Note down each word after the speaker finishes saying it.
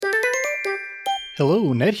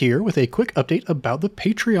Hello, Ned here with a quick update about the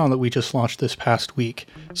Patreon that we just launched this past week.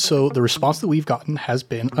 So the response that we've gotten has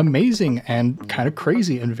been amazing and kind of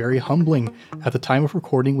crazy and very humbling. At the time of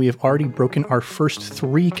recording, we have already broken our first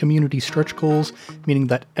 3 community stretch goals, meaning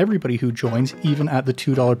that everybody who joins, even at the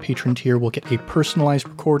 $2 patron tier, will get a personalized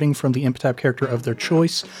recording from the ImpTab character of their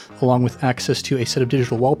choice, along with access to a set of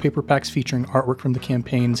digital wallpaper packs featuring artwork from the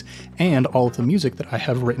campaigns and all of the music that I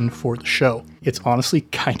have written for the show. It's honestly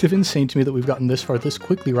kind of insane to me that we've gotten this far this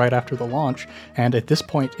quickly right after the launch, and at this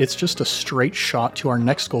point it's just a straight shot to our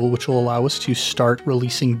next goal, which will allow us to start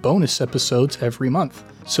releasing bonus episodes every month.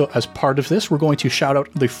 So as part of this, we're going to shout out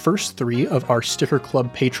the first 3 of our Sticker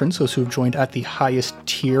Club patrons, those who have joined at the highest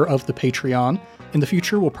tier of the Patreon. In the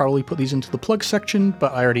future, we'll probably put these into the plug section,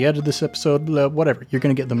 but I already edited this episode, whatever, you're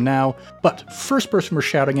going to get them now. But first person we're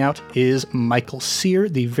shouting out is Michael Sear,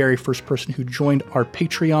 the very first person who joined our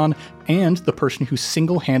Patreon, and the person who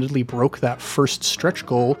single-handedly broke that first stretch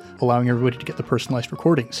goal, allowing everybody to get the personalized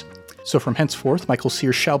recordings. So from henceforth, Michael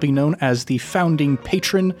Sears shall be known as the founding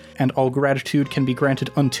patron, and all gratitude can be granted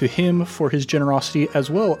unto him for his generosity, as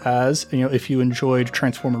well as, if you enjoyed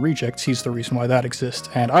Transformer Rejects, he's the reason why that exists,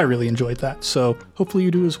 and I really enjoyed that, so hopefully you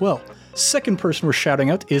do as well. Second person we're shouting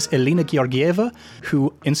out is Elena Georgieva,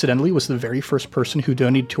 who incidentally was the very first person who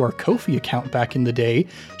donated to our Ko-fi account back in the day.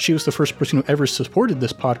 She was the first person who ever supported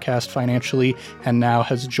this podcast financially and now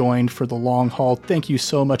has joined for the long haul. Thank you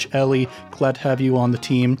so much, Ellie. Glad to have you on the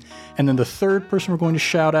team. And then the third person we're going to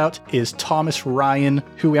shout out is Thomas Ryan,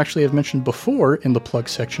 who we actually have mentioned before in the plug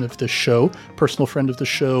section of this show. Personal friend of the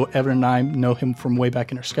show. Evan and I know him from way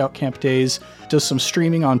back in our Scout Camp days. Does some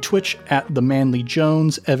streaming on Twitch at The Manly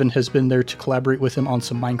Jones. Evan has been there to collaborate with him on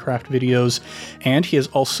some Minecraft videos, and he has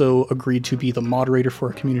also agreed to be the moderator for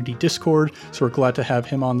our community Discord, so we're glad to have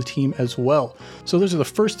him on the team as well. So those are the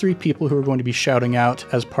first 3 people who are going to be shouting out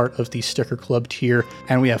as part of the Sticker Club tier,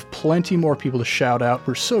 and we have plenty more people to shout out.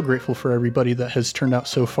 We're so grateful for everybody that has turned out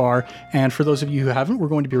so far, and for those of you who haven't, we're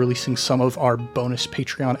going to be releasing some of our bonus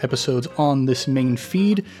Patreon episodes on this main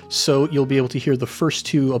feed, so you'll be able to hear the first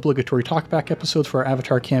 2 obligatory talkback episodes for our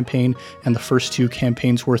Avatar campaign, and the first 2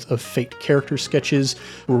 campaigns worth of Fate character sketches.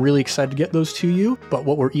 We're really excited to get those to you, but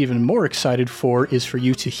what we're even more excited for is for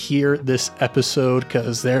you to hear this episode,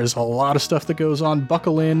 because there's a lot of stuff that goes on.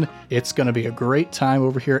 Buckle in. It's going to be a great time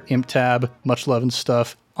over here at ImpTab. Much love and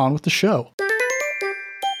stuff. On with the show.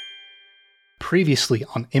 Previously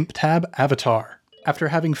on ImpTab Avatar. After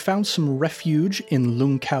having found some refuge in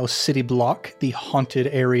Lung Khao City Block, the haunted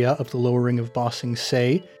area of the lower ring of Ba Sing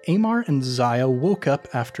Se, Amar and Zaya woke up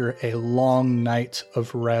after a long night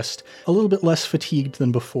of rest, a little bit less fatigued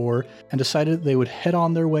than before, and decided they would head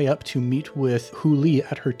on their way up to meet with Hu Li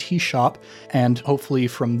at her tea shop, and hopefully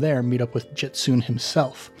from there meet up with Jetsun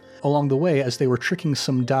himself. Along the way, as they were tricking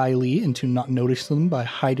some Dai Li into not noticing them by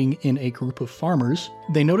hiding in a group of farmers,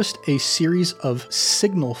 they noticed a series of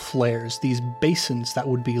signal flares, these basins that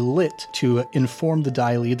would be lit to inform the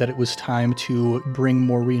Dai Li that it was time to bring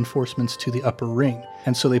more reinforcements to the upper ring.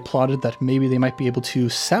 And so they plotted that maybe they might be able to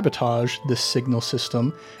sabotage this signal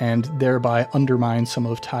system and thereby undermine some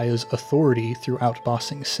of Taya's authority throughout Ba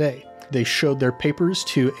Sing Se. They showed their papers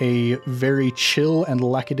to a very chill and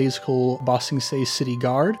lackadaisical Ba Sing Se city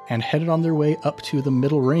guard and headed on their way up to the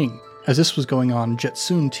middle ring. As this was going on,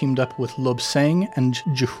 Jetsun teamed up with Lobsang and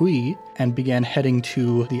Jihui and began heading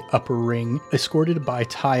to the upper ring, escorted by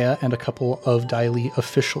Taya and a couple of Dai Li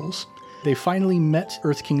officials. They finally met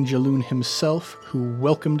Earth King Jaloon himself, who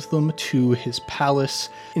welcomed them to his palace,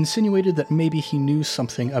 insinuated that maybe he knew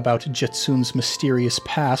something about Jetsun's mysterious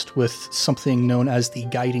past with something known as the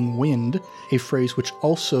Guiding Wind, a phrase which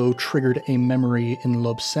also triggered a memory in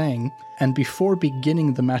Lobsang, and before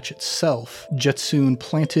beginning the match itself, Jetsun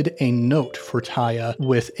planted a note for Taya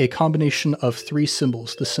with a combination of 3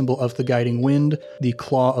 symbols, the symbol of the Guiding Wind, the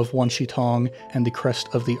claw of Wan Shi Tong, and the crest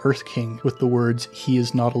of the Earth King, with the words, "He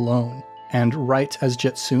is not alone." And right as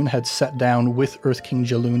Jetsun had sat down with Earth King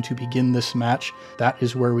Jaloon to begin this match, that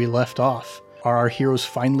is where we left off. Are our heroes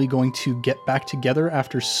finally going to get back together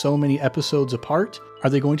after so many episodes apart? Are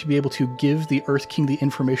they going to be able to give the Earth King the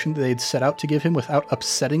information that they'd set out to give him without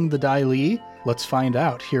upsetting the Dai Li? Let's find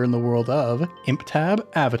out here in the world of ImpTab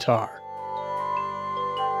Avatar.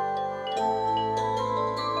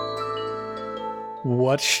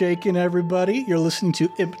 What's shaking, everybody? You're listening to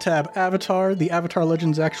ImpTab Avatar, the Avatar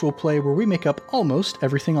Legends actual play where we make up almost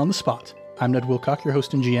everything on the spot. I'm Ned Wilcock, your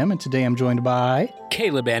host and GM, and today I'm joined by...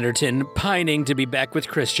 Caleb Anderton, pining to be back with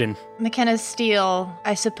Christian. McKenna Steele,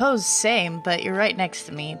 I suppose same, but you're right next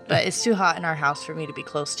to me. But it's too hot in our house for me to be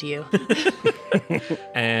close to you.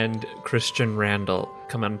 And Christian Randall,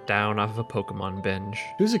 coming down off of a Pokemon binge.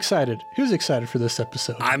 Who's excited? Who's excited for this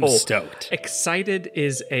episode? I'm stoked. Excited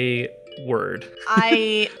is a word.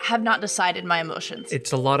 I have not decided my emotions.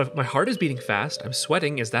 It's a lot of... My heart is beating fast. I'm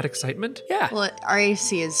sweating. Is that excitement? Yeah. Well, our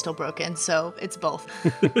AC is still broken, so it's both.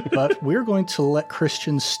 But we're going to let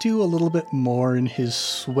Christian stew a little bit more in his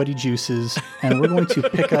sweaty juices, and we're going to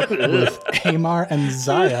pick up with Amar and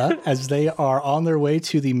Zaya as they are on their way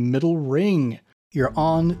to the middle ring. You're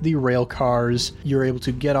on the rail cars. You're able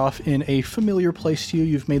to get off in a familiar place to you.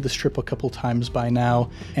 You've made this trip a couple times by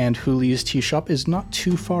now, and Huli's tea shop is not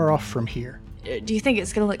too far off from here. Do you think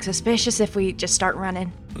it's going to look suspicious if we just start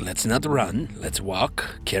running? Let's not run. Let's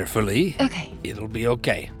walk carefully. Okay. It'll be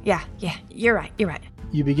okay. Yeah, you're right.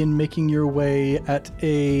 You begin making your way at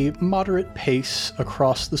a moderate pace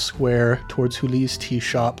across the square towards Huli's tea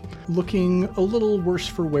shop, looking a little worse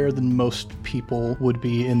for wear than most people would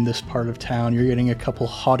be in this part of town. You're getting a couple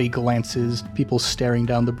haughty glances, people staring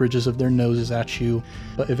down the bridges of their noses at you,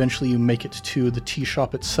 but eventually you make it to the tea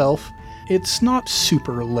shop itself. It's not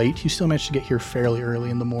super late. You still managed to get here fairly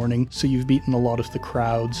early in the morning, so you've beaten a lot of the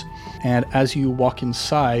crowds. And as you walk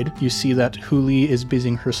inside, you see that Huli is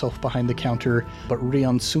busying herself behind the counter, but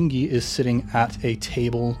Rian Sungi is sitting at a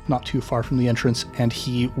table not too far from the entrance, and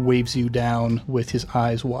he waves you down with his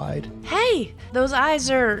eyes wide. Hey, those eyes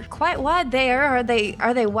are quite wide there. Are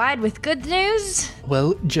they wide with good news?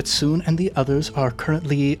 Well, Jetsun and the others are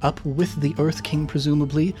currently up with the Earth King,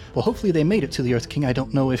 presumably. Well, hopefully they made it to the Earth King. I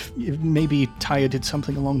don't know if maybe Taya did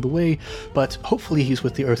something along the way, but hopefully he's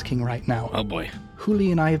with the Earth King right now. Oh boy.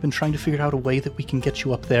 Huli and I have been trying to figure out a way that we can get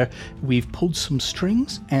you up there. We've pulled some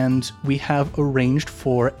strings, and we have arranged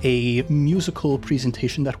for a musical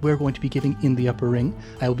presentation that we're going to be giving in the upper ring.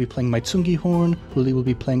 I will be playing my Tsungi horn, Huli will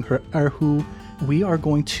be playing her erhu. We are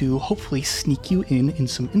going to hopefully sneak you in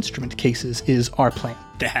some instrument cases, is our plan.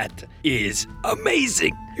 That is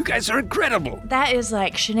amazing. You guys are incredible. That is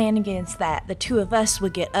like shenanigans that the two of us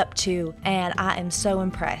would get up to, and I am so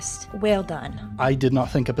impressed. Well done. I did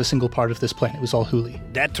not think up a single part of this plan. It was all Huli.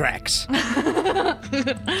 That tracks.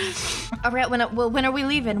 All right, when are we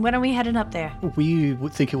leaving? When are we heading up there? We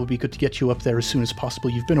would think it would be good to get you up there as soon as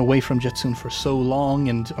possible. You've been away from Jetsun for so long,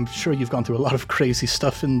 and I'm sure you've gone through a lot of crazy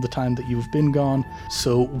stuff in the time that you've been gone,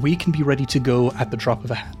 so we can be ready to go at the drop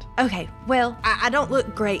of a hat. Okay, well, I don't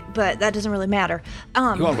look great, but that doesn't really matter.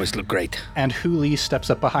 You always look great. And Huli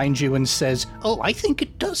steps up behind you and says, "Oh, I think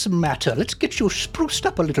it does matter. Let's get you spruced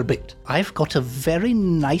up a little bit. I've got a very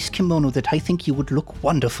nice kimono that I think you would look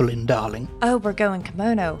wonderful in, darling. Oh, we're going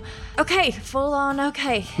kimono. Okay, full on,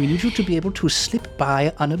 okay. We need you to be able to slip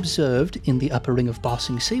by unobserved in the upper ring of Ba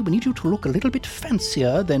Sing Se. We need you to look a little bit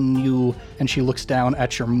fancier than you," and she looks down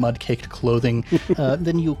at your mud-caked clothing,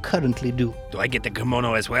 "than you currently do." Do I get the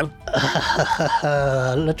kimono as well?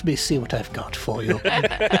 Let me see what I've got for you.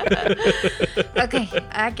 Okay,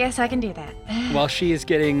 I guess I can do that. While she is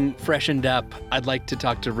getting freshened up, I'd like to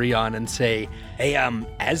talk to Rion and say, Hey,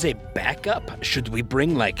 as a backup, should we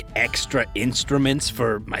bring, like, extra instruments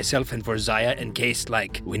for myself and for Zaya in case,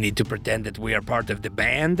 like, we need to pretend that we are part of the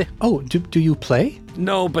band? Oh, do you play?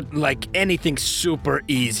 No, but, like, anything super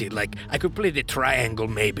easy. Like, I could play the triangle,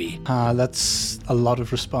 maybe. That's a lot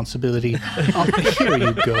of responsibility. Here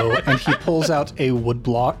you go. And he pulls out a wood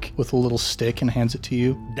block with a little stick and hands it to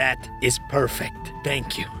you. That is perfect.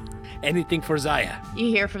 Thank you. Anything for Zaya? You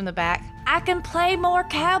hear from the back, I can play more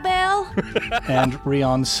cowbell. And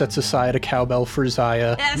Rion sets aside a cowbell for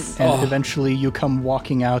Zaya. Yes. And eventually you come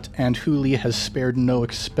walking out, and Huli has spared no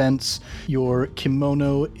expense. Your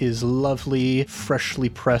kimono is lovely, freshly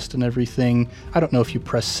pressed and everything. I don't know if you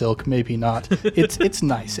press silk, maybe not. It's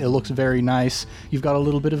nice. It looks very nice. You've got a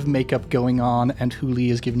little bit of makeup going on, and Huli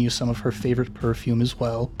has given you some of her favorite perfume as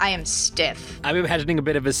well. I am stiff. I'm imagining a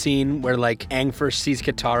bit of a scene where, like, Aang first sees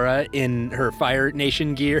Katara in her Fire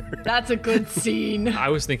Nation gear. That's a good scene. I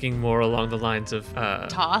was thinking more along the lines of...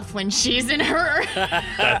 Toth when she's in her.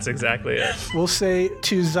 That's exactly it. We'll say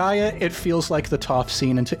to Zaya, it feels like the Toph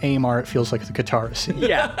scene, and to Amar, it feels like the Katara scene.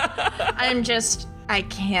 Yeah. I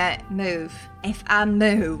can't move. If I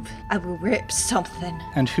move, I will rip something.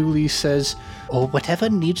 And Huli says, "Oh, whatever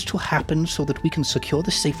needs to happen so that we can secure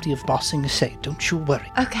the safety of Ba Sing Se, don't you worry."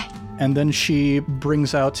 Okay. And then she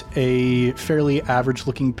brings out a fairly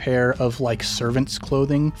average-looking pair of, like, servant's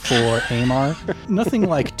clothing for Amar. Nothing,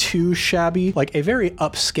 like, too shabby. Like, a very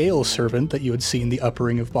upscale servant that you would see in the upper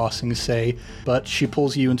ring of Ba Sing Se. But she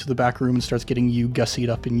pulls you into the back room and starts getting you gussied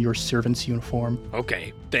up in your servant's uniform.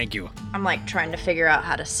 Okay, thank you. I'm like trying to figure out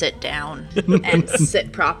how to sit down and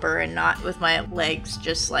sit proper and not with my legs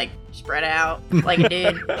just like spread out like a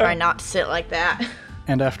dude. Try not to sit like that.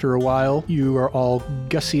 And after a while, you are all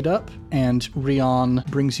gussied up, and Rion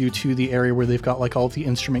brings you to the area where they've got like all the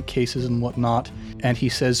instrument cases and whatnot. And he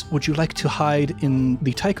says, would you like to hide in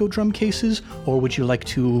the taiko drum cases, or would you like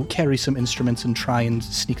to carry some instruments and try and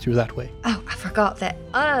sneak through that way? Oh, I forgot that.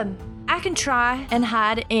 I can try and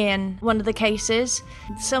hide in one of the cases.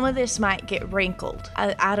 Some of this might get wrinkled.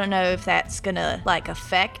 I don't know if that's gonna like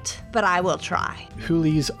affect, but I will try.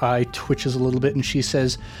 Huli's eye twitches a little bit and she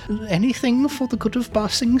says, anything for the good of Ba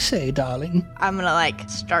Sing Se, darling. I'm gonna like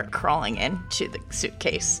start crawling into the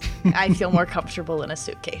suitcase. I feel more comfortable in a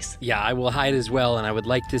suitcase. Yeah, I will hide as well, and I would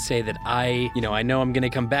like to say that I know I'm gonna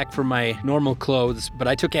come back for my normal clothes, but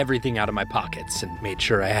I took everything out of my pockets and made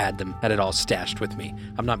sure I had it all stashed with me.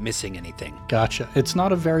 I'm not missing anything. Gotcha. It's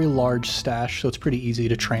not a very large stash, so it's pretty easy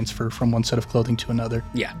to transfer from one set of clothing to another.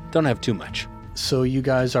 Yeah, don't have too much. So you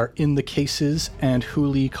guys are in the cases, and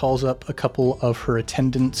Huli calls up a couple of her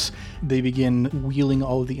attendants. They begin wheeling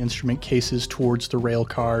all of the instrument cases towards the rail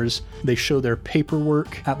cars. They show their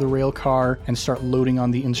paperwork at the rail car and start loading on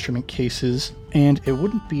the instrument cases. And it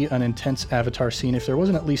wouldn't be an intense Avatar scene if there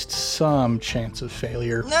wasn't at least some chance of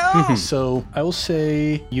failure. No! So I will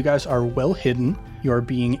say you guys are well hidden. You are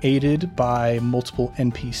being aided by multiple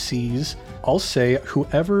NPCs. I'll say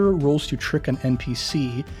whoever rolls to trick an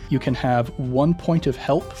NPC, you can have 1 point of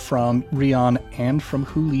help from Rion and from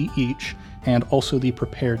Huli each, and also the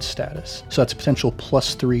prepared status. So that's a potential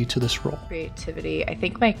 +3 to this roll. Creativity. I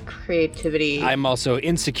think my creativity... I'm also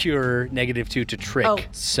insecure, -2 to trick,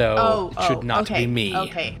 so it should not be me.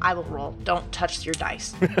 Okay, I will roll. Don't touch your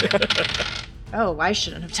dice. Oh, I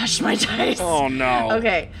shouldn't have touched my dice. Oh, no.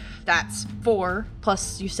 Okay, that's 4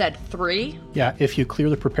 plus you said 3. Yeah, if you clear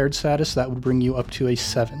the prepared status, that would bring you up to a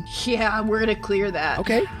 7. Yeah, we're gonna clear that.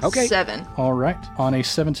 Okay. 7. All right. On a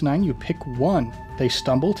 7 to 9, you pick 1. They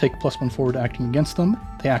stumble, take +1 forward acting against them.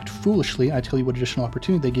 They act foolishly. I tell you what additional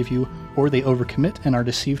opportunity they give you, or they overcommit and are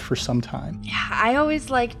deceived for some time. Yeah, I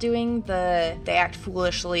always like doing they act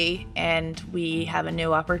foolishly and we have a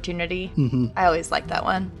new opportunity. I always like that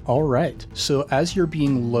one. All right. So as you're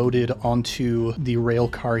being loaded onto the rail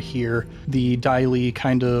car here, the Daily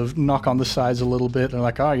kind of knock on the sides a little bit and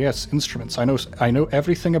like, yes, instruments. I know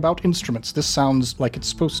everything about instruments. This sounds like it's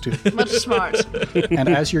supposed to. Much smart. And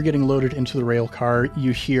as you're getting loaded into the rail car,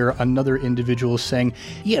 you hear another individual saying,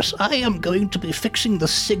 yes, I am going to be fixing the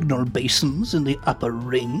signal basins in the upper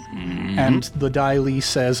ring. And the Daily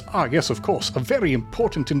says, yes, of course, a very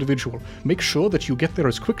important individual. Make sure that you get there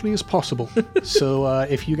as quickly as possible. So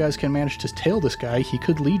if you guys can manage to tail this guy, he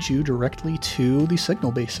could lead you directly to the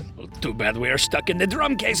signal basin. Well, too bad we are stuck in the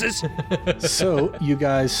drum cases. So you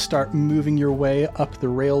guys start moving your way up the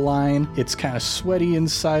rail line. It's kind of sweaty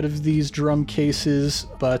inside of these drum cases,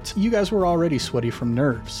 but you guys were already sweaty from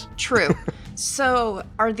nerves. True. So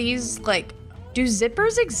are these do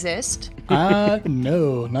zippers exist?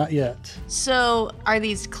 No, not yet. So are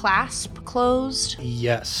these clasp closed?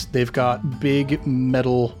 Yes, they've got big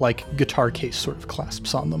metal, guitar case sort of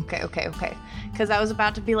clasps on them. Okay. Because I was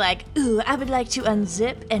about to be like, ooh, I would like to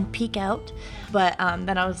unzip and peek out. But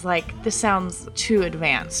then I was like, this sounds too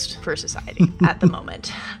advanced for society at the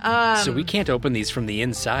moment. So we can't open these from the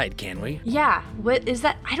inside, can we? Yeah. What is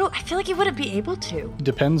that? I feel like you wouldn't be able to.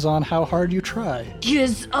 Depends on how hard you try.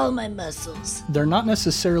 Use all my muscles. They're not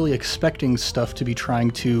necessarily expecting stuff to be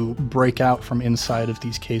trying to break out from inside of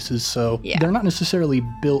these cases, so they're not necessarily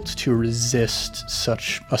built to resist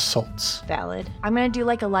such assaults. Valid. I'm gonna do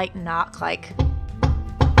a light knock,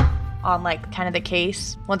 on kind of the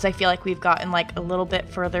case once I feel like we've gotten a little bit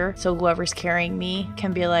further, so whoever's carrying me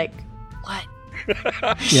can be like, what?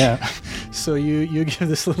 Yeah. So you give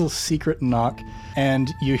this little secret knock,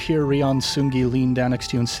 and you hear Rion Sungi lean down next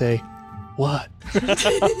to you and say, what?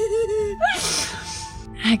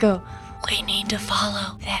 I go, we need to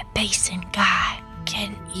follow that basin guy.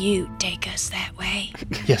 Can you take us that way?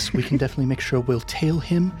 Yes, we can definitely make sure we'll tail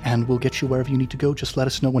him, and we'll get you wherever you need to go. Just let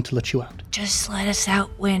us know when to let you out. Just let us out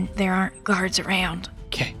when there aren't guards around.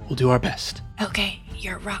 Okay, we'll do our best. Okay,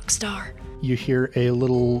 you're a rock star. You hear a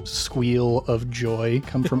little squeal of joy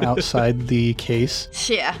come from outside the case.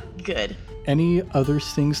 Yeah, good. Any other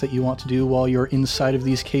things that you want to do while you're inside of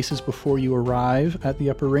these cases before you arrive at the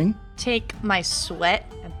upper ring? Take my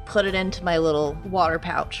sweat and put it into my little water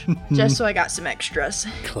pouch, just so I got some extras.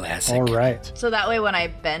 Classic. All right. So that way when I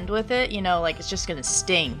bend with it, like it's just gonna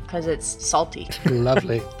sting because it's salty.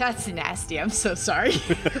 Lovely. That's nasty. I'm so sorry.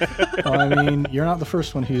 Well, I mean, you're not the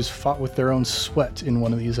first one who's fought with their own sweat in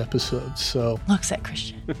one of these episodes, so... Looks at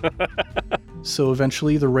Christian. So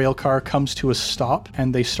eventually the rail car comes to a stop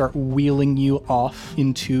and they start wheeling you off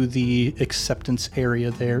into the acceptance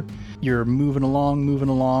area there. You're moving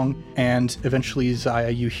along, and eventually, Zaya,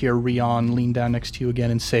 you hear Rion lean down next to you again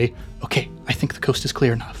and say, okay, I think the coast is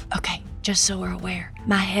clear enough. Okay, just so we're aware.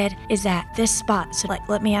 My head is at this spot, so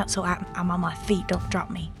let me out so I'm on my feet. Don't drop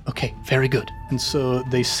me. Okay, very good. And so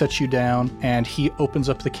they set you down, and he opens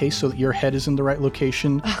up the case so that your head is in the right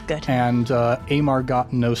location. Oh, good. And Amar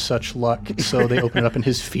got no such luck, so they open it up and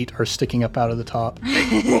his feet are sticking up out of the top.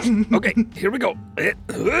 Okay, here we go.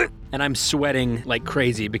 And I'm sweating like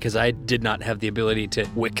crazy because I did not have the ability to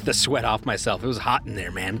wick the sweat off myself. It was hot in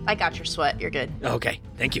there, man. I got your sweat. You're good. Okay,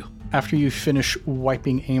 thank you. After you finish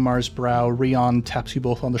wiping Amar's brow, Rion taps you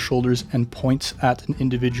both on the shoulders and points at an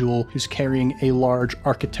individual who's carrying a large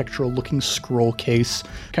architectural-looking scroll case.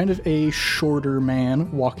 Kind of a shorter man,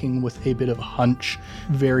 walking with a bit of a hunch,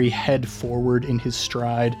 very head forward in his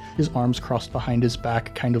stride, his arms crossed behind his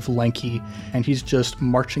back, kind of lanky, and he's just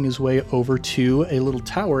marching his way over to a little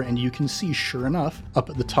tower, and you can see, sure enough, up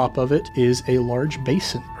at the top of it is a large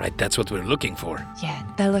basin. Right, that's what we're looking for. Yeah,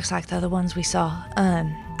 that looks like the other ones we saw.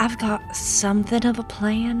 I've got something of a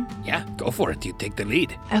plan. Yeah, go for it. You take the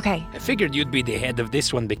lead. Okay. I figured you'd be the head of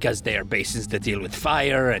this one because they are basins that deal with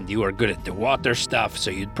fire and you are good at the water stuff, so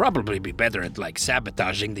you'd probably be better at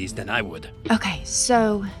sabotaging these than I would. Okay,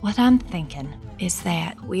 so what I'm thinking is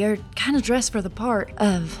that we are kind of dressed for the part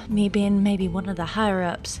of me being maybe one of the higher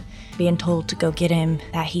ups, being told to go get him,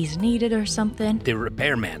 that he's needed or something. The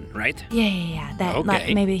repairman, right? Yeah. That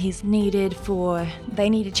Okay. maybe he's needed they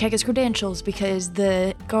need to check his credentials because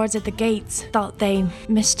the guards at the gates thought they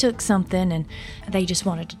mistook something and they just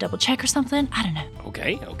wanted to double check or something. I don't know.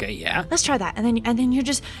 Okay, yeah. Let's try that. And then you're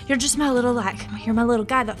just my little you're my little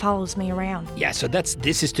guy that follows me around. Yeah, so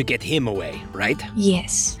this is to get him away, right?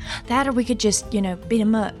 Yes. That or we could just, beat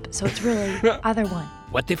him up. So it's really either one.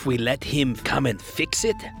 What if we let him come and fix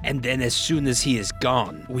it, and then as soon as he is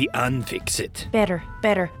gone, we unfix it? Better.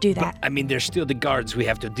 Do that. I mean, there's still the guards we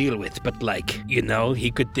have to deal with, but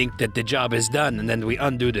he could think that the job is done, and then we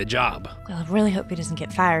undo the job. Well, I really hope he doesn't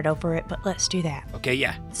get fired over it, but let's do that. Okay,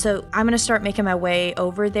 yeah. So I'm going to start making my way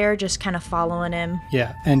over there, just kind of following him.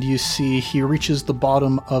 Yeah, and you see he reaches the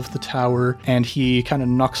bottom of the tower and he kind of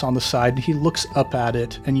knocks on the side and he looks up at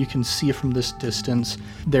it, and you can see from this distance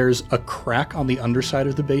there's a crack on the underside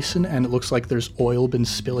of the basin and it looks like there's oil been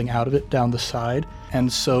spilling out of it down the side.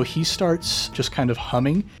 And so he starts just kind of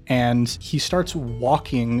humming and he starts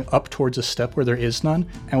walking up towards a step where there is none,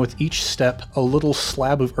 and with each step a little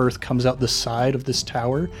slab of earth comes out the side of this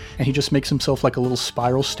tower and he just makes himself like a little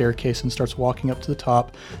spiral staircase and starts walking up to the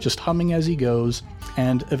top, just humming as he goes.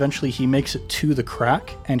 And eventually he makes it to the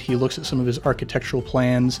crack and he looks at some of his architectural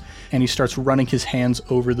plans and he starts running his hands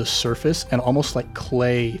over the surface, and almost like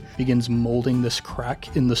clay begins molding this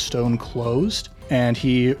crack in the stone closed. And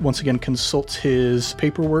he once again consults his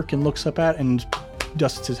paperwork and looks up at and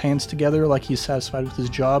dusts his hands together like he's satisfied with his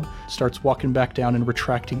job, starts walking back down and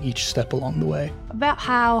retracting each step along the way. About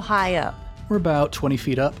how high up? We're about 20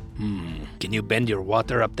 feet up. Can you bend your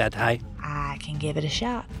water up that high? I can give it a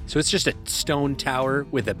shot. So it's just a stone tower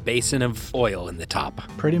with a basin of oil in the top.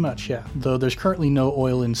 Pretty much, yeah. Though there's currently no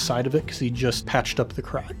oil inside of it because he just patched up the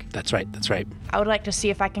crack. That's right. I would like to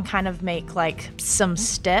see if I can kind of make some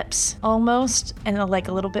steps almost and a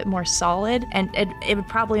little bit more solid. And it would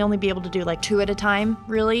probably only be able to do 2 at a time,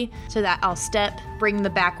 really. So that I'll step, bring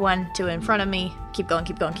the back one to in front of me, keep going.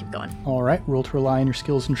 All right, roll to rely on your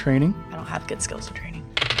skills and training. I don't have good skills or training.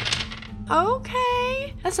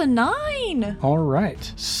 Okay, that's a 9. All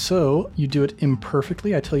right, so you do it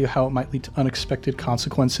imperfectly. I tell you how it might lead to unexpected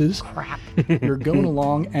consequences. Crap. You're going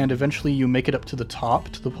along and eventually you make it up to the top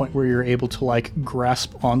to the point where you're able to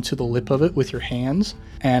grasp onto the lip of it with your hands.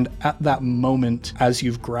 And at that moment, as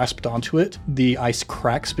you've grasped onto it, the ice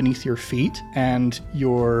cracks beneath your feet and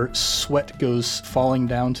your sweat goes falling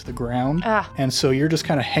down to the ground. And so you're just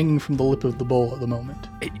kind of hanging from the lip of the bowl at the moment.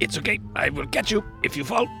 It's okay. I will catch you if you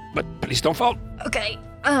fall, but please don't fall. Okay,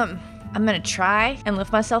 I'm gonna try and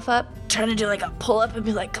lift myself up, trying to do like a pull-up and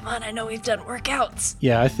be like, come on, I know we've done workouts.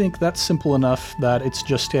 Yeah, I think that's simple enough that it's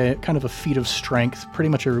just a kind of a feat of strength. Pretty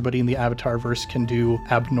much everybody in the Avatarverse can do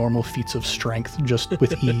abnormal feats of strength just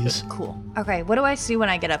with ease. Cool. Okay, what do I see when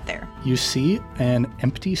I get up there? You see an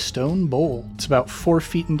empty stone bowl. It's about 4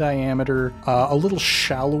 feet in diameter, a little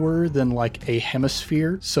shallower than like a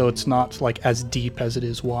hemisphere, so it's not like as deep as it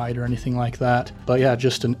is wide or anything like that. But yeah,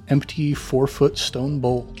 just an empty 4-foot stone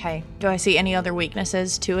bowl. Okay, do I see any other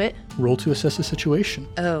weaknesses to it? Roll to assess the situation.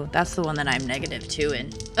 Oh, that's the one that I'm -2 in.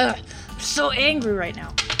 Ugh, I'm so angry right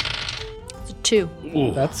now. It's a 2.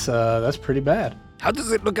 Ooh. That's pretty bad. How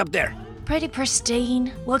does it look up there? Pretty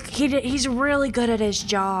pristine. Look, he's really good at his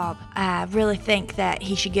job. I really think that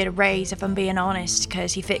he should get a raise, if I'm being honest,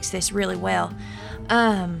 because he fixed this really well.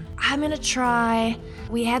 I'm gonna try.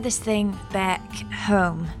 We had this thing back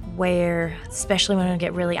home where, especially when it would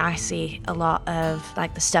get really icy, a lot of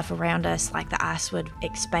like the stuff around us, like the ice would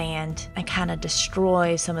expand and kind of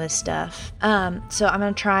destroy some of the stuff. So I'm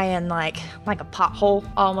gonna try and like a pothole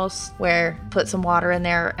almost, where put some water in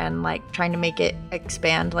there and like trying to make it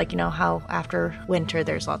expand, like, you know how after winter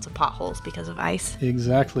there's lots of potholes because of ice.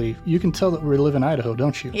 Exactly. You can tell that we live in Idaho,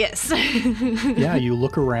 don't you? Yes. Yeah, you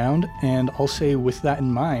look around, and I'll say with that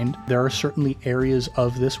in mind, there are certainly areas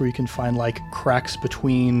of this where you can find like cracks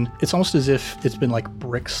between. It's almost as if it's been like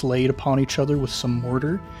bricks laid upon each other with some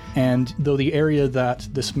mortar. And though the area that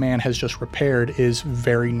this man has just repaired is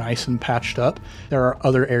very nice and patched up, there are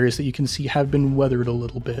other areas that you can see have been weathered a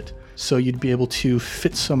little bit. So you'd be able to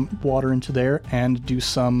fit some water into there and do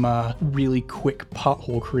some really quick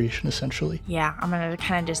pothole creation, essentially. Yeah, I'm gonna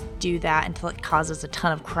kind of just do that until it causes a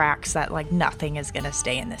ton of cracks that like nothing is gonna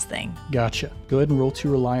stay in this thing. Gotcha. Go ahead and roll to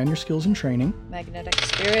rely on your skills and training. Magnetic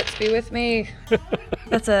spirits be with me.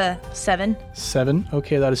 That's a 7. 7.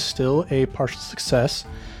 Okay, that is still a partial success.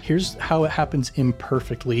 Here's how it happens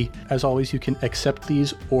imperfectly. As always, you can accept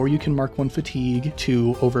these, or you can mark 1 fatigue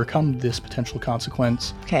to overcome this potential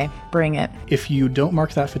consequence. Okay, bring it. If you don't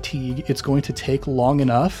mark that fatigue, it's going to take long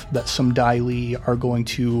enough that some Dai are going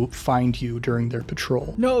to find you during their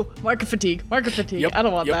patrol. No, mark a fatigue. Mark a fatigue. Yep, I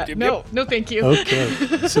don't want yep, that. yep, No, yep. no, thank you.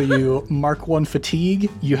 Okay, so you mark 1 fatigue.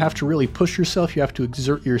 You have to really push yourself. You have to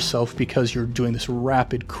exert yourself because you're doing this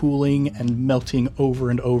rapid cooling and melting over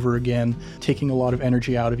and over again, taking a lot of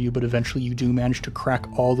energy out of you, but eventually you do manage to crack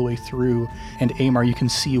all the way through. And Amar, you can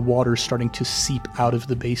see water starting to seep out of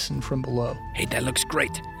the basin from below. Hey, that looks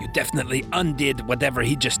great. You definitely undid whatever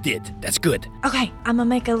he just did. That's good. Okay, I'm gonna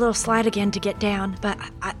make a little slide again to get down, but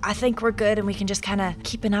I think we're good and we can just kind of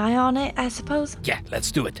keep an eye on it, I suppose. Yeah, let's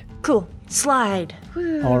do it. Cool. Slide.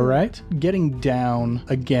 All right, getting down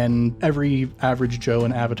again. Every average Joe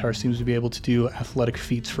in Avatar seems to be able to do athletic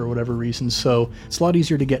feats for whatever reason, so it's a lot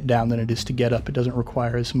easier to get down than it is to get up. It doesn't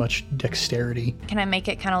require as much dexterity. Can I make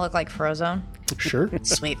it kind of look like Frozone? Sure.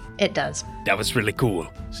 Sweet. It does. That was really cool.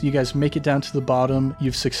 So you guys make it down to the bottom.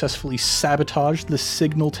 You've successfully sabotaged the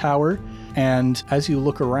signal tower, and as you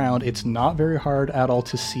look around, it's not very hard at all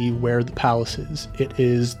to see where the palace is. It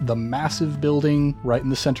is the massive building right in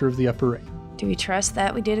the center of the upper ring. Do we trust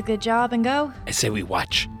that we did a good job and go? I say we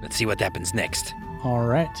watch. Let's see what happens next. All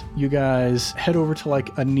right, you guys head over to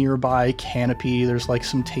like a nearby canopy. There's like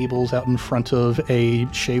some tables out in front of a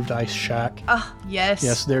shaved ice shack. Oh, yes.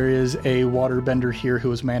 Yes, there is a waterbender here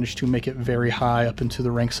who has managed to make it very high up into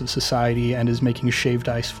the ranks of society and is making shaved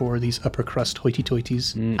ice for these upper crust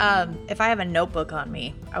hoity-toities. If I have a notebook on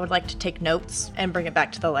me, I would like to take notes and bring it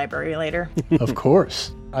back to the library later. Of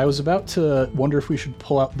course. I was about to wonder if we should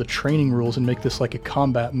pull out the training rules and make this like a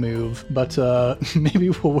combat move, but maybe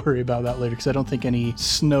we'll worry about that later because I don't think any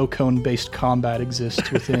snow cone-based combat exists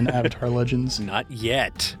within Avatar Legends. Not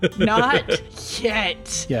yet. Not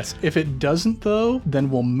yet. Yes, if it doesn't though, then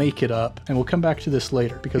we'll make it up, and we'll come back to this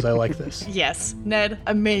later because I like this. Yes, Ned,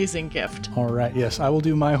 amazing gift. All right, yes, I will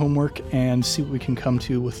do my homework and see what we can come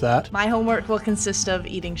to with that. My homework will consist of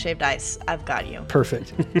eating shaved ice. I've got you.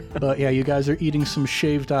 Perfect. But yeah, you guys are eating some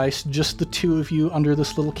shaved ice, just the two of you under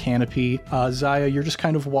this little canopy. Zaya, you're just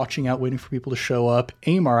kind of watching out, waiting for people to show up.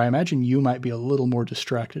 Amar, I imagine you might be a little more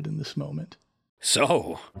distracted in this moment.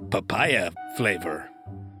 So, papaya flavor.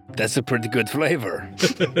 That's a pretty good flavor.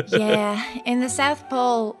 Yeah, in the South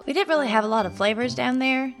Pole, we didn't really have a lot of flavors down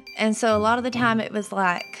there. And so a lot of the time it was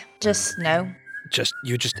like just snow.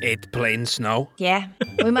 You just ate plain snow? Yeah.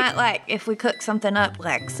 We might, like, if we cook something up,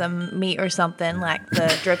 like some meat or something, like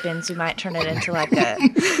the drippings, we might turn it into like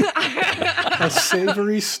A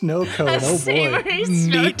savory snow cone. Oh boy. savory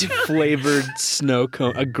snow Meat flavored snow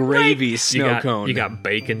cone, a gravy snow cone. You got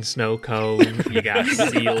bacon snow cone. You got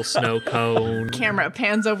seal snow cone. Camera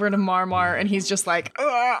pans over to Marmar, and he's just like,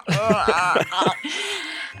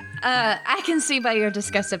 I can see by your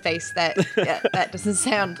disgusted face that that doesn't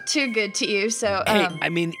sound too good to you. So, Hey, I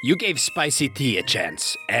mean, you gave spicy tea a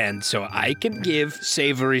chance, and so I can give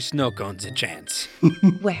savory snow cones a chance.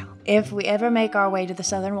 well, if we ever make our way to the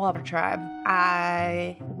Southern Water Tribe,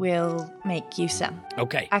 I will make you some.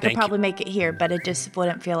 Okay, I could thank probably make it here, but it just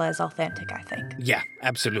wouldn't feel as authentic, I think. you. Yeah,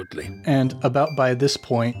 absolutely. And about by this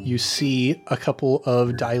point, you see a couple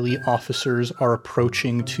of Daily officers are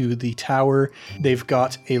approaching to the tower. They've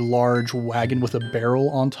got a large wagon with a barrel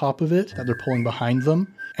on top of it that they're pulling behind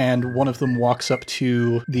them. And one of them walks up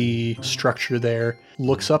to the structure there,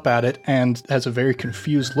 looks up at it, and has a very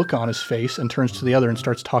confused look on his face and turns to the other and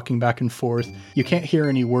starts talking back and forth. You can't hear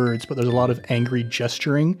any words, but there's a lot of angry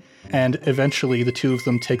gesturing. And eventually the two of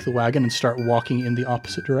them take the wagon and start walking in the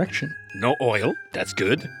opposite direction. No oil. That's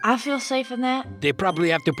good. I feel safe in that. They probably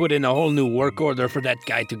have to put in a whole new work order for that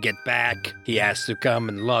guy to get back. He has to come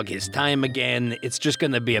and log his time again. It's just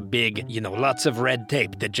gonna be a big, lots of red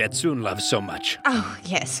tape that Jetsoon loves so much. Oh,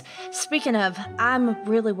 yes. Speaking of, I'm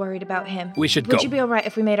really worried about him. We should Would go. you be all right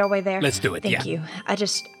if we made our way there? Let's do it, Thank you.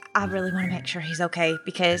 I really want to make sure he's okay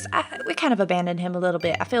because we kind of abandoned him a little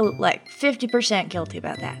bit. I feel like 50% guilty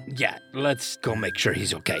about that. Yeah, let's go make sure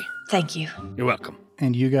he's okay. Thank you. You're welcome.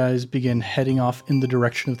 And you guys begin heading off in the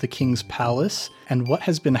direction of the king's palace. And what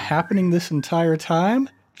has been happening this entire time?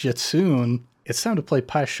 Jetsoon, it's time to play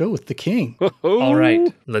Pai Sho with the king. All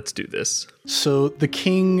right, let's do this. So the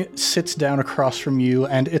king sits down across from you,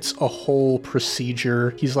 and it's a whole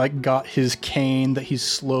procedure. He's like got his cane that he's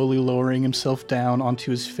slowly lowering himself down onto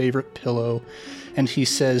his favorite pillow. And he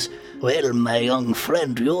says, Well, my young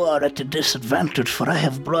friend, you are at a disadvantage, for I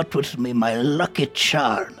have brought with me my lucky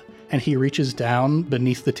charm. and he reaches down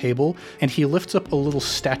beneath the table and he lifts up a little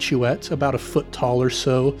statuette about a foot tall or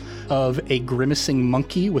so of a grimacing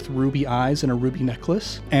monkey with ruby eyes and a ruby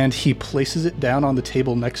necklace, and he places it down on the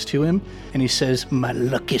table next to him and he says, My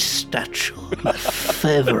lucky statue, my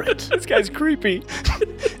favorite. This guy's creepy.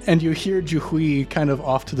 And you hear Juhui kind of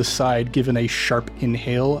off to the side given a sharp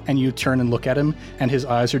inhale, and you turn and look at him and his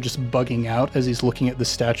eyes are just bugging out as he's looking at the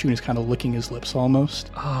statue and he's kind of licking his lips almost.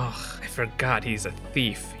 Oh, I forgot he's a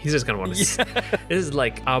thief. He's just gonna want to. This is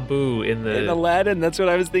like Abu in In Aladdin, that's what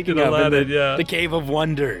I was thinking In of. Aladdin, yeah. The Cave of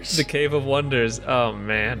Wonders. The Cave of Wonders. Oh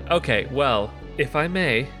man. Okay, well, if I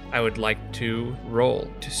may, I would like to roll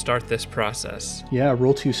to start this process. Yeah,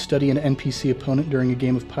 roll to study an NPC opponent during a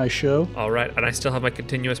game of Pai Sho. All right, and I still have my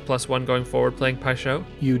continuous +1 going forward playing Pai Sho.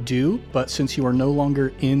 You do, but since you are no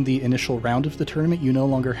longer in the initial round of the tournament, you no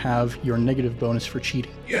longer have your negative bonus for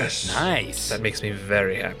cheating. Yes. Nice. That makes me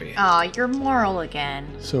very happy. Oh, you're moral again.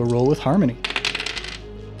 So roll with Harmony.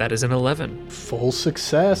 That is an 11. Full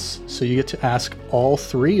success. So you get to ask all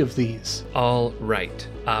three of these. All right.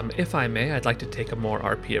 If I may, I'd like to take a more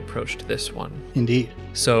RP approach to this one. Indeed.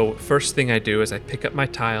 So first thing I do is I pick up my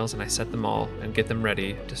tiles and I set them all and get them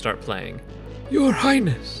ready to start playing. Your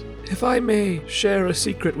Highness, if I may share a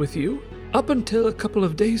secret with you, up until a couple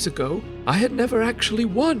of days ago, I had never actually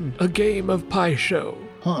won a game of Pai Sho.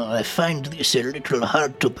 Oh, I find this a little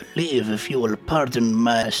hard to believe, if you will pardon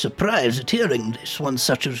my surprise at hearing this. One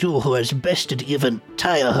such as you who has bested even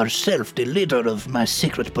Taya herself, the leader of my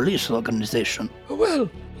secret police organization. Well,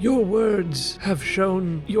 your words have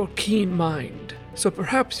shown your keen mind, so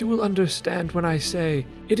perhaps you will understand when I say,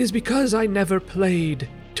 it is because I never played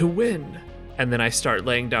to win. And then I start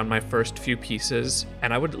laying down my first few pieces,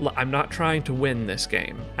 and I'm not trying to win this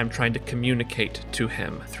game. I'm trying to communicate to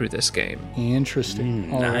him through this game.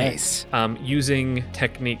 Interesting. All right. Nice. Using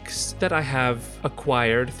techniques that I have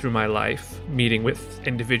acquired through my life, meeting with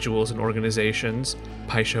individuals and organizations.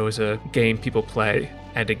 Pai Sho is a game people play,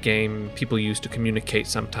 and a game people use to communicate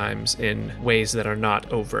sometimes in ways that are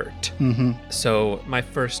not overt. Mm-hmm. So my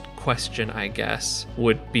first question, I guess,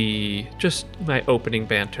 would be just my opening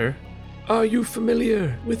banter. Are you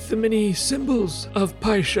familiar with the many symbols of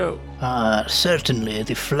Pai Sho? Certainly,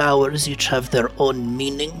 the flowers each have their own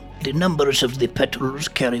meaning. The numbers of the petals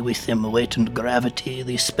carry with them weight and gravity.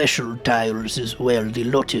 The special tiles as well, the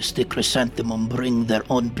lotus, the chrysanthemum, bring their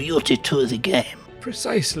own beauty to the game.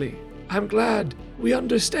 Precisely. I'm glad we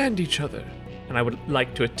understand each other. And I would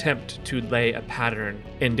like to attempt to lay a pattern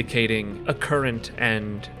indicating a current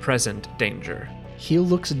and present danger. He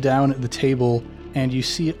looks down at the table and you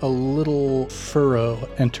see a little furrow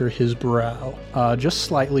enter his brow, just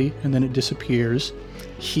slightly, and then it disappears.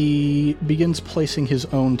 He begins placing his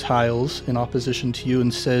own tiles in opposition to you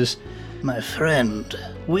and says, My friend,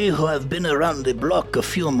 we who have been around the block a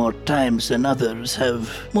few more times than others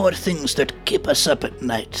have more things that keep us up at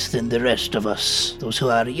night than the rest of us, those who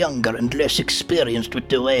are younger and less experienced with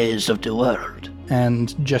the ways of the world.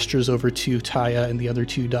 And gestures over to Taya and the other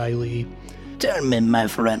two Dai Li. Tell me, my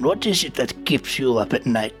friend, what is it that keeps you up at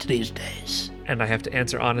night these days? And I have to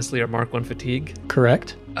answer honestly or mark 1 fatigue.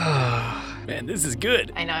 Correct? Man, this is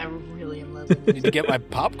good. I know, I really am loving I need to get my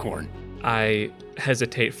popcorn. I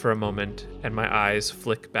hesitate for a moment, and my eyes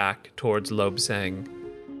flick back towards Loeb, saying,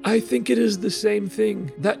 I think it is the same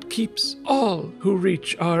thing that keeps all who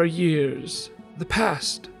reach our years. The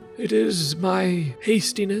past. It is my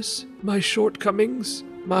hastiness, my shortcomings,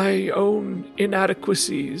 my own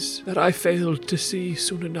inadequacies that I failed to see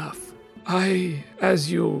soon enough. I,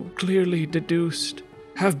 as you clearly deduced,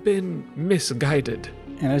 have been misguided.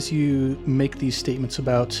 And as you make these statements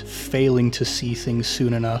about failing to see things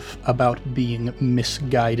soon enough, about being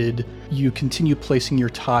misguided, you continue placing your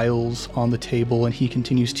tiles on the table, and he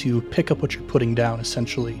continues to pick up what you're putting down,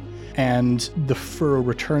 essentially. And the furrow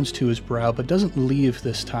returns to his brow, but doesn't leave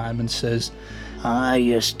this time, and says, Ah,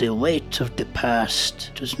 yes, the weight of the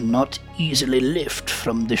past does not easily lift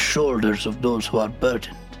from the shoulders of those who are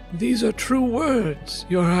burdened. These are true words,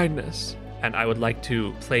 Your Highness. And I would like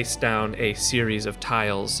to place down a series of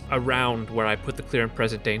tiles around where I put the clear and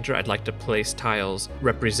present danger. I'd like to place tiles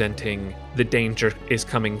representing the danger is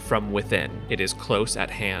coming from within. It is close at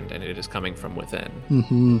hand and it is coming from within.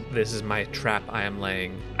 mm-hmm. This is my trap I am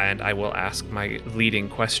laying, and I will ask my leading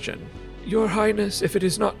question. Your Highness, if it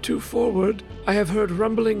is not too forward, I have heard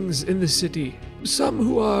rumblings in the city. Some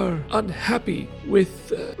who are unhappy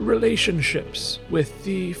with relationships with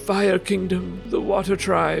the Fire Kingdom, the Water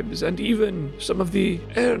Tribes, and even some of the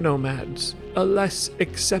Air Nomads. A less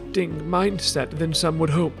accepting mindset than some would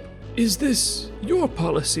hope. Is this your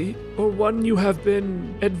policy, or one you have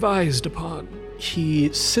been advised upon?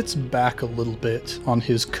 He sits back a little bit on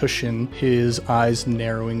his cushion, his eyes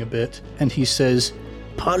narrowing a bit, and he says,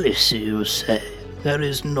 Policy, you say? There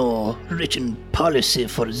is no written policy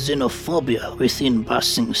for xenophobia within Ba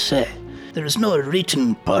Sing Se. There is no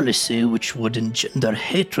written policy which would engender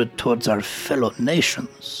hatred towards our fellow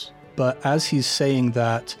nations. But as he's saying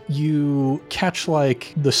that, you catch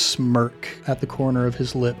like the smirk at the corner of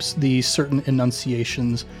his lips, the certain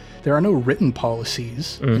enunciations. There are no written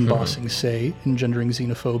policies in Ba Sing Se engendering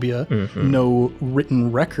xenophobia, no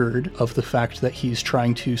written record of the fact that he's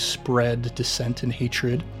trying to spread dissent and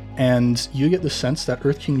hatred. And you get the sense that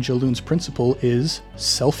Earth King Jaloon's principle is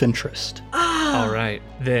self-interest. All right,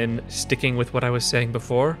 then sticking with what I was saying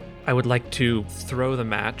before, I would like to throw the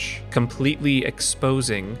match, completely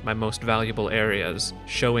exposing my most valuable areas,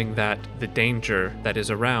 showing that the danger that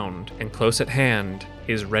is around and close at hand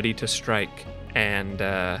is ready to strike, and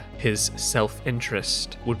his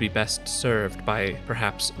self-interest would be best served by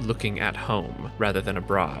perhaps looking at home rather than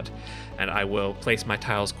abroad. And I will place my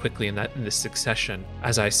tiles quickly in this succession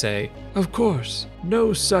as I say, Of course,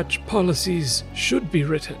 no such policies should be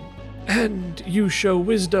written, and you show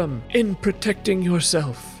wisdom in protecting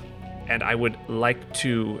yourself. And I would like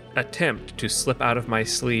to attempt to slip out of my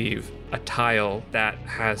sleeve a tile that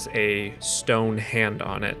has a stone hand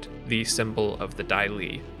on it, the symbol of the Dai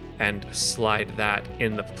Li, and slide that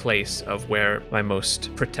in the place of where my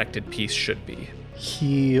most protected piece should be.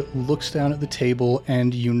 He looks down at the table,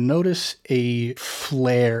 and you notice a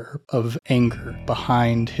flare of anger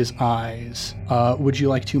behind his eyes. Would you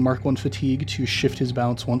like to mark 1 fatigue to shift his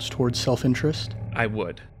balance once towards self-interest? I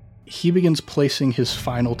would. He begins placing his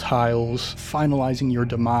final tiles, finalizing your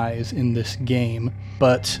demise in this game,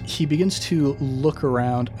 but he begins to look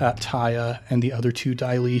around at Taya and the other two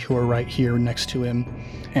Dai Li who are right here next to him,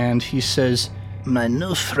 and he says, My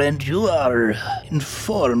new friend, you are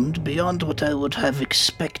informed beyond what I would have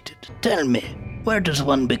expected. Tell me, where does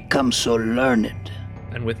one become so learned?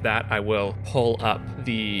 And with that, I will pull up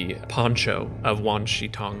the poncho of Wan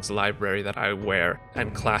Shitong's library that I wear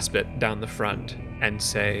and clasp it down the front and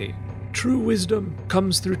say, True wisdom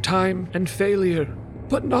comes through time and failure,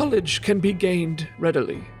 but knowledge can be gained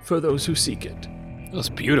readily for those who seek it. That was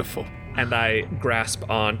beautiful. And I grasp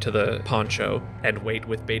onto the poncho and wait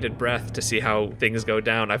with bated breath to see how things go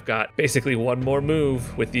down. I've got basically one more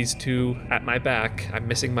move with these two at my back. I'm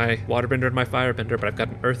missing my waterbender and my firebender, but I've got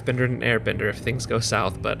an earthbender and an airbender if things go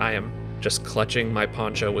south. But I am just clutching my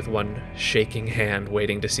poncho with one shaking hand,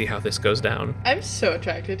 waiting to see how this goes down. I'm so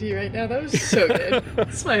attracted to you right now. That was so good.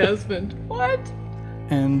 It's my husband. What?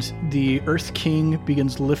 and the Earth King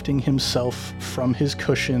begins lifting himself from his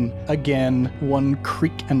cushion, again, one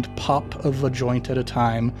creak and pop of a joint at a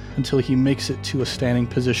time, until he makes it to a standing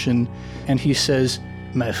position, and he says,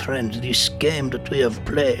 My friend, this game that we have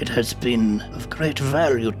played has been of great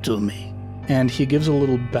value to me. And he gives a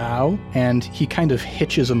little bow, and he kind of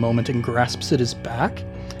hitches a moment and grasps at his back,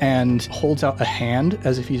 and holds out a hand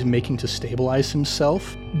as if he's making to stabilize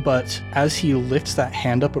himself. But as he lifts that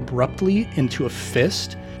hand up abruptly into a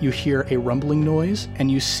fist, you hear a rumbling noise, and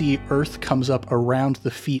you see earth comes up around the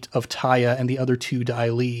feet of Taya and the other two Dai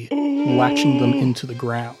Li, latching them into the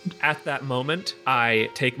ground. At that moment, I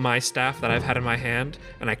take my staff that I've had in my hand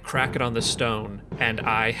and I crack it on the stone, and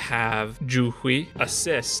I have Ju Hui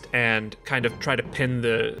assist and kind of try to pin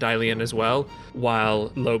the Dai Li in as well,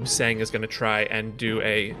 while Loeb Sang is going to try and do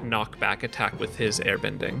a knockback attack with his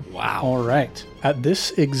airbending. Wow. All right. At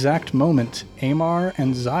this exact moment, Amar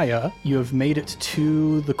and Zaya, you have made it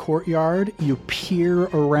to the courtyard. You peer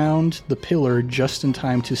around the pillar just in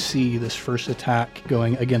time to see this first attack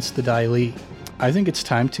going against the Dai Li. I think it's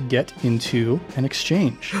time to get into an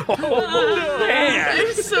exchange.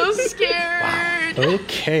 I'm so scared.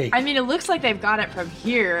 Okay. I mean, it looks like they've got it from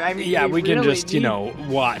here. I mean, Yeah, they we can really just, do.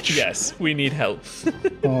 watch. Yes, we need help.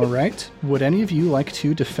 All right. Would any of you like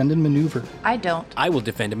to defend and maneuver? I don't. I will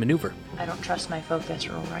defend a maneuver. I don't trust my focus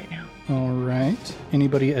roll right now. All right.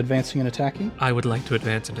 Anybody advancing and attacking? I would like to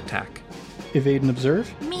advance and attack. Evade and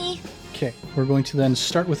observe? Me. Okay. We're going to then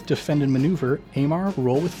start with defend and maneuver. Amar,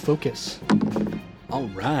 roll with focus. All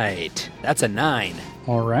right. That's a 9.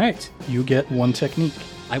 All right. You get one technique.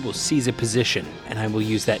 I will seize a position, and I will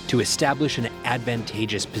use that to establish an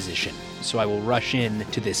advantageous position. So I will rush in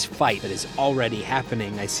to this fight that is already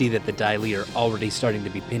happening. I see that the Dai Li are already starting to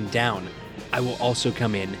be pinned down. I will also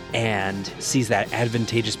come in and seize that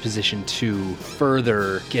advantageous position to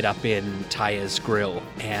further get up in Taya's grill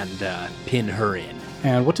and pin her in.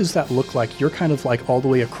 And what does that look like? You're kind of like all the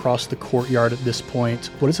way across the courtyard at this point.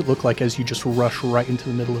 What does it look like as you just rush right into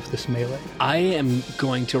the middle of this melee? I am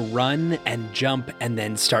going to run and jump and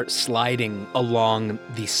then start sliding along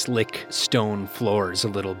the slick stone floors a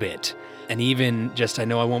little bit. And even just, I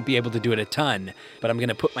know I won't be able to do it a ton, but I'm going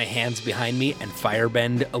to put my hands behind me and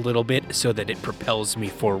firebend a little bit so that it propels me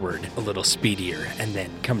forward a little speedier and then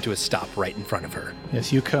come to a stop right in front of her.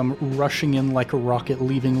 Yes, you come rushing in like a rocket,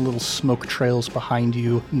 leaving little smoke trails behind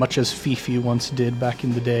you, much as Fifi once did back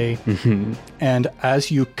in the day. And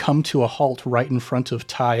as you come to a halt right in front of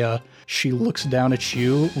Taya, she looks down at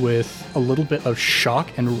you with a little bit of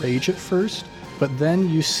shock and rage at first, but then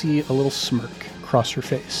you see a little smirk cross her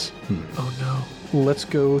face. Oh no. Let's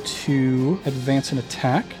go to advance and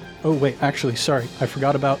attack. Oh wait, actually, sorry. I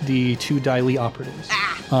forgot about the two Dai Li operatives.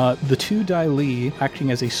 The two Dai Li,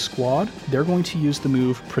 acting as a squad, they're going to use the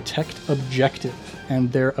move Protect Objective.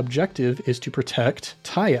 And their objective is to protect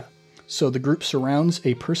Taya. So the group surrounds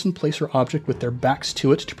a person, place, or object with their backs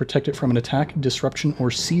to it to protect it from an attack, disruption,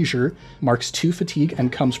 or seizure, marks 2 fatigue,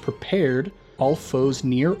 and comes prepared. All foes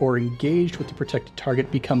near or engaged with the protected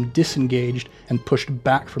target become disengaged and pushed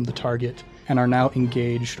back from the target and are now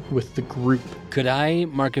engaged with the group. Could I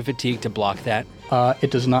mark a fatigue to block that?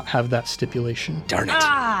 It does not have that stipulation. Darn it.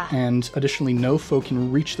 And additionally, no foe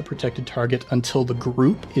can reach the protected target until the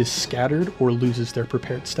group is scattered or loses their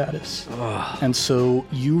prepared status. And so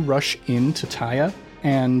you rush into Taya,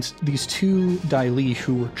 and these two Dai Li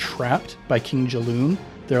who were trapped by King Jaloon,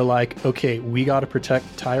 they're like, okay, we got to protect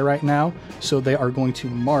Taya right now. So they are going to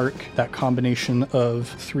mark that combination of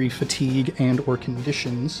 3 fatigue and or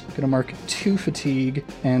conditions. Going to mark 2 fatigue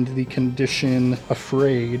and the condition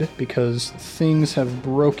afraid, because things have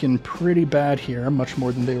broken pretty bad here, much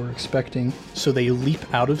more than they were expecting. So they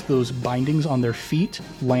leap out of those bindings on their feet,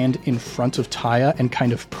 land in front of Taya, and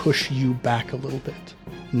kind of push you back a little bit.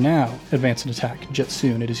 Now, advance and attack.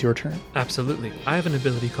 Jetsoon, it is your turn. Absolutely. I have an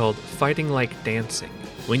ability called Fighting Like Dancing.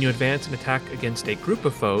 When you advance and attack against a group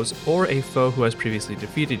of foes or a foe who has previously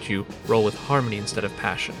defeated you, roll with Harmony instead of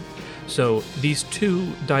Passion. So these two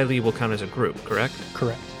Dai Li will count as a group, correct?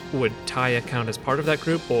 Correct. Would Taya count as part of that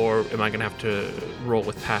group, or am I going to have to roll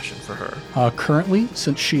with Passion for her? Currently,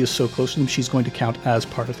 since she is so close to them, she's going to count as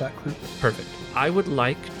part of that group. Perfect. I would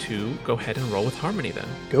like to go ahead and roll with Harmony then.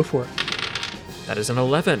 Go for it. That is an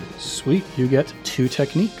 11. Sweet, you get 2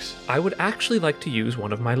 techniques. I would actually like to use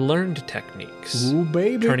one of my learned techniques, Ooh,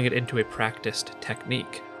 baby. turning it into a practiced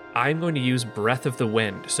technique. I'm going to use Breath of the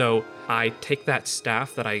Wind. So I take that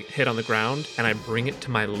staff that I hit on the ground and I bring it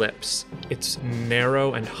to my lips. It's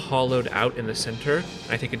narrow and hollowed out in the center.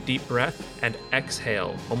 And I take a deep breath and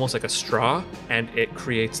exhale, almost like a straw, and it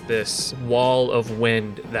creates this wall of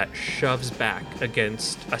wind that shoves back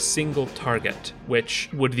against a single target. Which,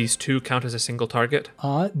 would these two count as a single target?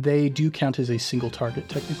 They do count as a single target,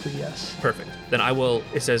 technically, yes. Perfect. Then I will,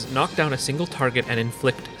 it says, knock down a single target and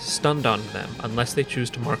inflict stunned on them, unless they choose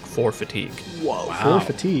to mark 4 fatigue. Whoa. Wow. 4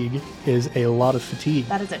 fatigue is a lot of fatigue.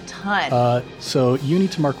 That is a ton. So you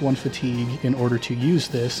need to mark 1 fatigue in order to use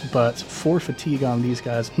this, but 4 fatigue on these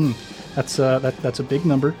guys, that's a big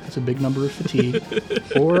number. That's a big number of fatigue.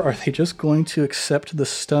 Or are they just going to accept the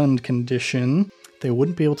stunned condition? They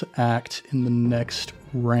wouldn't be able to act in the next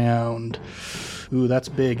round. Ooh, that's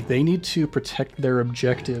big. They need to protect their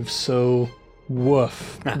objective, so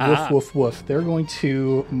woof. Woof, woof, woof. They're going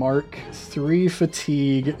to mark 3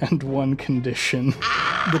 fatigue and 1 condition.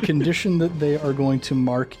 The condition that they are going to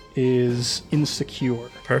mark is insecure.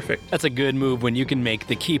 Perfect. That's a good move when you can make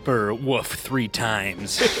the keeper woof 3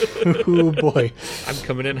 times. Oh boy. I'm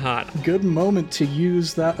coming in hot. Good moment to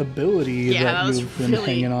use that ability that you've been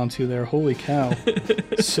hanging on to there. Holy cow.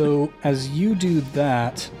 So as you do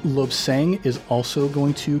that, Lobsang is also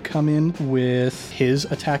going to come in with his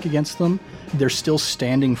attack against them. They're still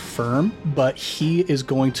standing firm, but he is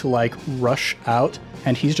going to rush out,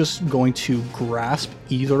 and he's just going to grasp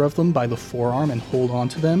either of them by the forearm and hold on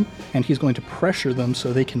to them, and he's going to pressure them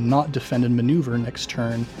so they cannot defend and maneuver next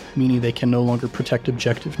turn, meaning they can no longer protect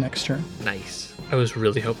objective next turn. Nice. I was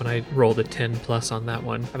really hoping I rolled a 10 plus on that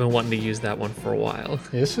one. I've been wanting to use that one for a while.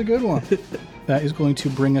 It's a good one. That is going to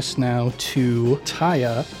bring us now to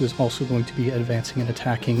Taya, who is also going to be advancing and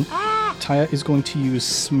attacking. Taya is going to use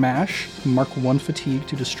Smash, mark 1 fatigue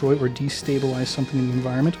to destroy or destabilize something in the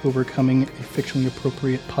environment, overcoming a fictionally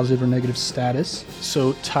appropriate positive or negative status.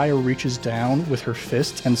 So Taya reaches down with her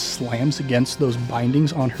fist and slams against those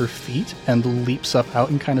bindings on her feet and leaps up out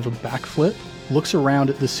in kind of a backflip. Looks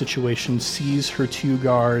around at this situation, sees her 2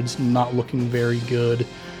 guards not looking very good,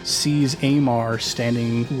 sees Amar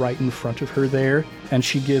standing right in front of her there, and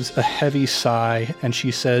she gives a heavy sigh and she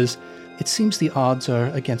says, "It seems the odds are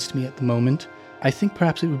against me at the moment. I think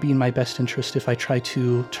perhaps it would be in my best interest if I try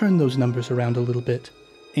to turn those numbers around a little bit."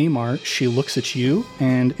 Amar, she looks at you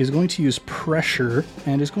and is going to use pressure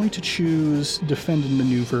and is going to choose defend and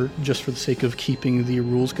maneuver just for the sake of keeping the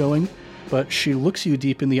rules going. But she looks you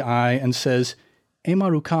deep in the eye and says,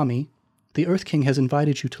 "Amar Ukami, the Earth King has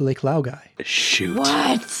invited you to Lake Laogai." Shoot.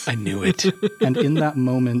 What? I knew it. And in that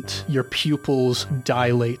moment, your pupils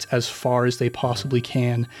dilate as far as they possibly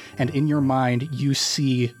can, and in your mind, you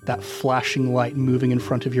see that flashing light moving in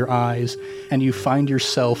front of your eyes, and you find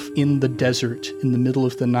yourself in the desert in the middle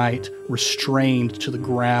of the night, restrained to the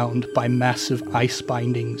ground by massive ice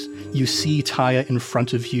bindings. You see Taya in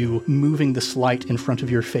front of you, moving this light in front of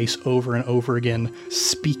your face over and over again,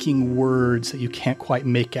 speaking words that you can't quite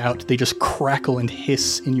make out. They just crackle and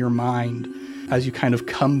hiss in your mind. As you kind of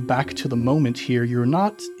come back to the moment here, you're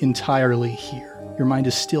not entirely here. Your mind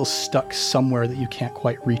is still stuck somewhere that you can't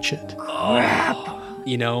quite reach it.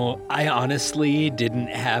 You know, I honestly didn't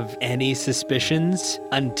have any suspicions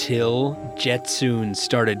until Jetsoon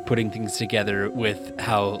started putting things together with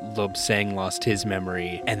how Lobsang lost his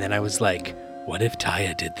memory. And then I was like, what if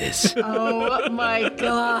Taya did this? Oh my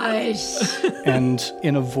gosh. And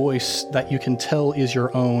in a voice that you can tell is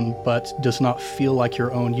your own, but does not feel like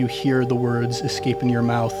your own, you hear the words escape in your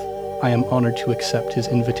mouth, "I am honored to accept his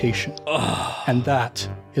invitation." And that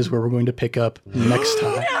is where we're going to pick up next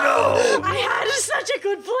time. No! I had such a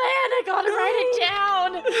good plan. I gotta write it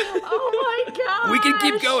down. Oh my god. We can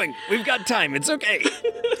keep going. We've got time. It's okay.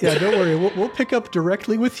 Yeah, don't worry. We'll pick up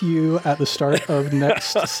directly with you at the start of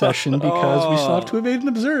next session because we still have to evade and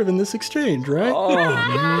observe in this exchange, right? Oh,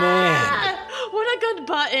 man. What a good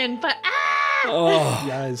button, but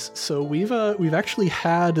Guys, so we've actually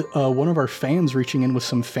had one of our fans reaching in with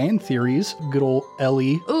some fan theories. Good old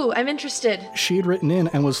Ellie. Ooh, I'm interested. She had written in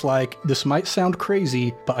and was like, "This might sound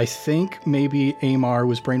crazy, but I think maybe Amar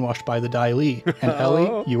was brainwashed by the Dai Li." And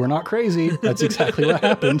Ellie, you were not crazy. That's exactly what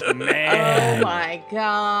happened. Man. oh my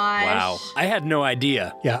gosh. Wow. I had no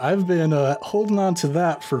idea. Yeah, I've been holding on to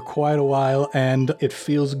that for quite a while, and it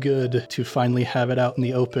feels good to finally have it out in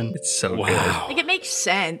the open. It's so good. Wow. Like, it makes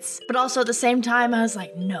sense. But also at the same time, I was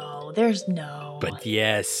like, no, there's no. But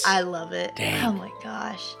yes. I love it. Dang. Oh my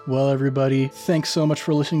gosh. Well, everybody, thanks so much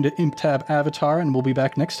for listening to ImpTab Avatar, and we'll be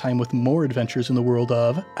back next time with more adventures in the world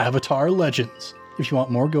of Avatar Legends. If you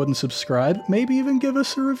want more, go ahead and subscribe. Maybe even give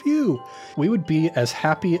us a review. We would be as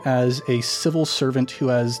happy as a civil servant who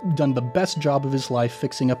has done the best job of his life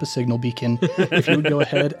fixing up a signal beacon if you would go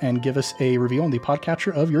ahead and give us a review on the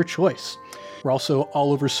podcatcher of your choice. We're also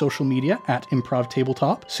all over social media at Improv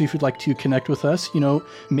Tabletop. So if you'd like to connect with us,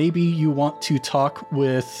 maybe you want to talk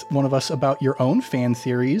with one of us about your own fan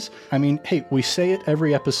theories. I mean, hey, we say it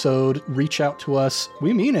every episode. Reach out to us.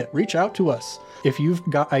 We mean it. Reach out to us. If you've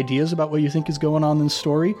got ideas about what you think is going on in the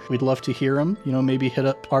story, we'd love to hear them. Maybe hit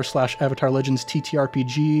up r/Avatar Legends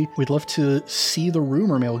TTRPG. We'd love to see the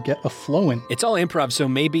rumor mill get a-flowing. It's all improv, so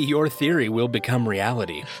maybe your theory will become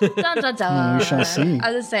reality. Dun, dun, dun. We shall see.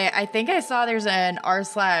 I was gonna say, I think I saw there's an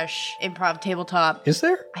r/Improv Tabletop. Is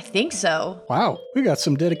there? I think so. Wow, we got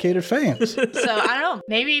some dedicated fans. So I don't know.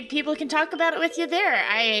 Maybe people can talk about it with you there.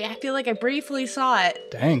 I feel like I briefly saw it.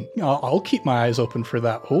 Dang, I'll keep my eyes open for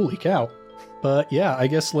that. Holy cow. But yeah, I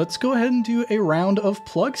guess let's go ahead and do a round of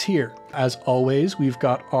plugs here. As always, we've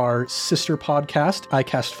got our sister podcast, I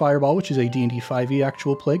Cast Fireball, which is a D&D 5e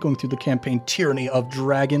actual play going through the campaign Tyranny of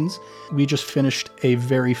Dragons. We just finished a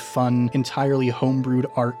very fun, entirely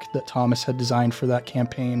homebrewed arc that Thomas had designed for that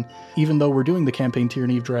campaign. Even though we're doing the campaign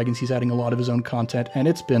Tyranny of Dragons, he's adding a lot of his own content, and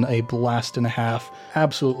it's been a blast and a half.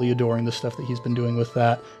 Absolutely adoring the stuff that he's been doing with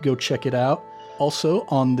that. Go check it out. Also,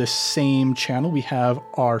 on this same channel, we have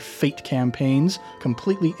our Fate campaigns,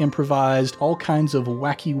 completely improvised, all kinds of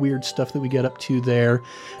wacky, weird stuff that we get up to there.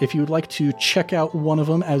 If you would like to check out one of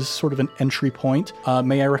them as sort of an entry point,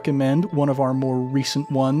 may I recommend one of our more recent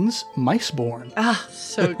ones, Miceborn. Ah,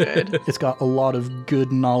 so good. It's got a lot of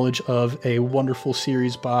good knowledge of a wonderful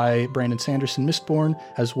series by Brandon Sanderson, Mistborn,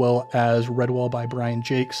 as well as Redwall by Brian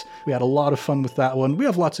Jakes. We had a lot of fun with that one. We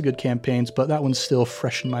have lots of good campaigns, but that one's still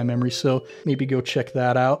fresh in my memory, so maybe go check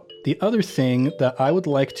that out. The other thing that I would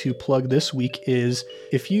like to plug this week is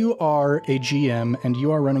if you are a GM and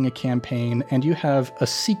you are running a campaign and you have a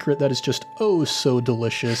secret that is just oh so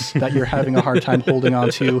delicious that you're having a hard time holding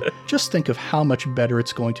on to, just think of how much better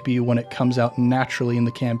it's going to be when it comes out naturally in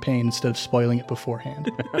the campaign instead of spoiling it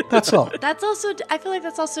beforehand. That's all. I feel like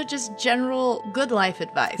that's also just general good life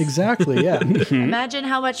advice. Exactly, yeah. Imagine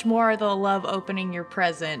how much more they'll love opening your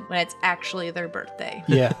present when it's actually their birthday.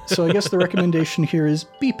 Yeah, so I guess the recommendation here is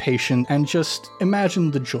be patient and just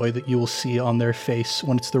imagine the joy that you will see on their face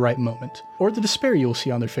when it's the right moment, or the despair you will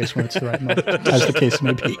see on their face when it's the right moment, as the case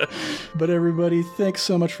may be. But everybody, thanks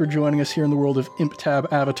so much for joining us here in the world of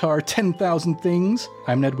ImpTab Avatar 10,000 Things.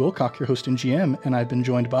 I'm Ned Wilcock, your host and GM, and I've been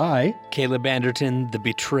joined by Caleb Anderton, the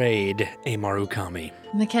betrayed Amaru Kami.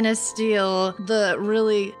 McKenna Steele, the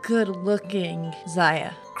really good-looking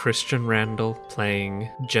Zaya. Christian Randall playing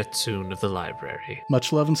Jetsoon of the library.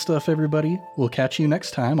 Much love and stuff, everybody. We'll catch you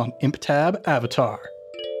next time on ImpTab Avatar.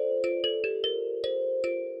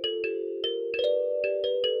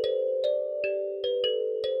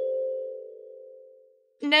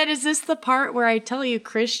 Ned, is this the part where I tell you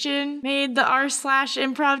Christian made the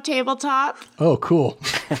r/Improv Tabletop? Oh, cool.